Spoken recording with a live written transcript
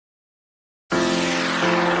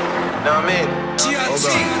Know what I mean? Oh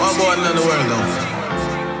God, what going on in the world though?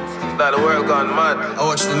 Like the world gone mad. I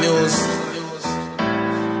watch the news.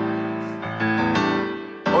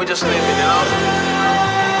 We just living, you know?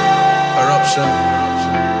 Corruption.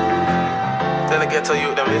 Tell the ghetto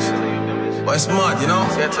youth them listen. But it's mad, you know?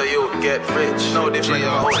 Ghetto youth get rich. No different, you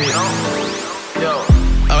know? Yo.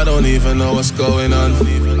 I don't even know what's going on.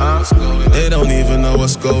 They don't even know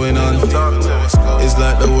what's going on. Talk to me. It's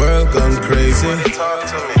like the world gone crazy. Talk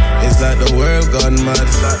to me. It's like the world gone mad.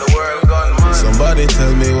 Like the world gone mad. Somebody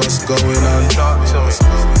tell me what's going on. Talk to me.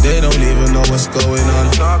 They don't even know what's going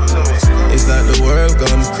on. Talk to me. It's like the world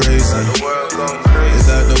gone crazy. The world gone crazy. It's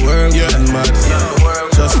like the world gone mad. The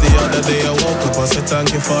world Just the other day I woke up, I said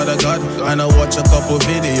thank you Father God. And I watch a couple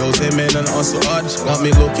videos, amen and also hard. Got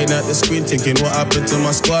me looking at the screen thinking what happened to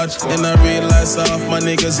my squad. Then I realized half my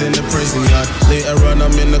niggas in the prison yard. Later on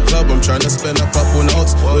I'm in the club, I'm trying to spend a couple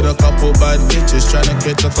notes with a couple bad bitches, trying to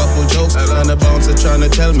catch a couple jokes. And the bouncer trying to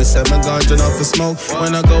tell me, set my ganja off the smoke.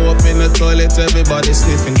 When I go up in the toilet, everybody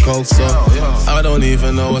sniffing coke. So I don't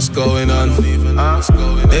even know what's going on.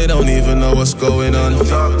 They don't even know what's going on.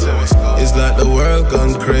 talk to me. It's like the world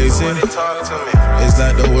gone crazy. Talk to me. It's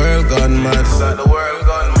like the world gone mad. Like the world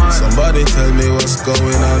gone mad. Somebody tell me what's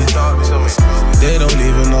going on. Talk to me. They don't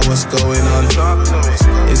even know what's going on. Talk to me.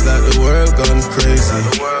 It's like the world gone crazy.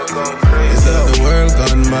 The world gone crazy. It's like the world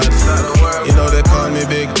gone mad. Like the world You know they call me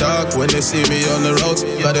Big Dog when they see me on the roads.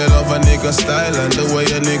 Cause they love a nigga style and the way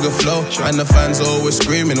a nigga flow. And the fans always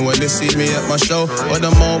screaming when they see me at my show. But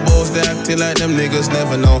the mobos, they acting like them niggas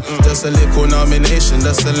never know. Just a little nomination,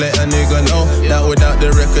 just to let a nigga know that without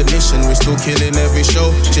the recognition, we still killing every show.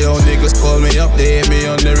 Jail niggas call me up, they hear me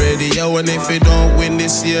on the radio. And if you don't win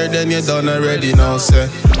this year, then you done already know, say.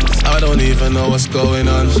 I don't even know what's going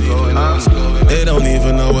on. They don't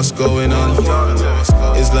even know what's going on.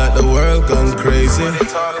 It's like the world gone crazy.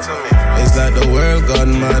 talk to me. It's like the world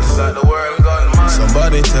gone mad. Like the world gone mad.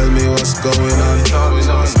 Somebody tell me what's going on. Talk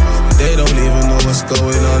to me. They don't even know what's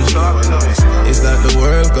going on. Talk to me. It's like the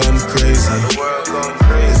world gone crazy. The world gone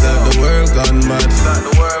crazy. It's like the world gone mad. Like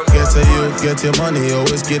the world Get to you, get your money,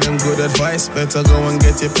 always give them good advice. Better go and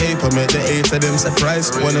get your paper, make the 8 of them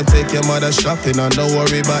surprised. Wanna take your mother shopping and don't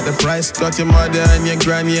worry about the price. Got your mother and your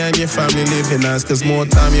granny and your family living nice. Cause more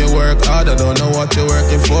time you work harder, don't know what you're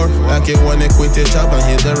working for. Like you wanna quit your job and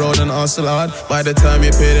hit the road and hustle hard. By the time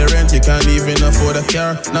you pay the rent, you can't even afford a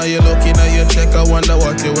car. Now you're looking at your check, I wonder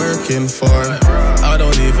what you're working for. I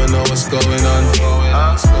don't even know what's going on.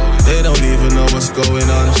 They don't even know what's going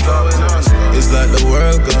on. It's like the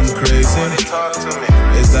world gone crazy. talk to me.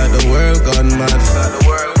 It's like the world gone mad. Like the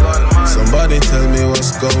world gone mad. Somebody tell me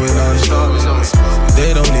what's going on. Talk to me.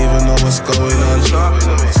 They don't even know what's going on. Talk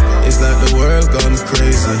to me. It's like the world gone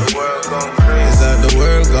crazy. The world gone crazy. It's like the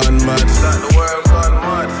world gone mad. Like the world gone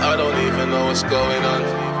mad. I don't even know what's going on.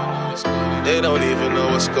 They don't even know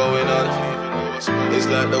what's going on. It's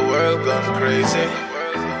like the world gone crazy.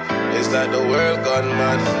 It's like the world gone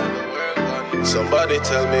mad. Somebody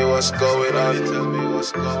tell me what's going on.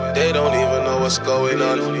 They don't even know what's going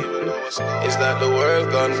on. It's like the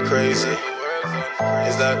world gone crazy.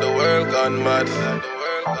 It's like the world gone mad.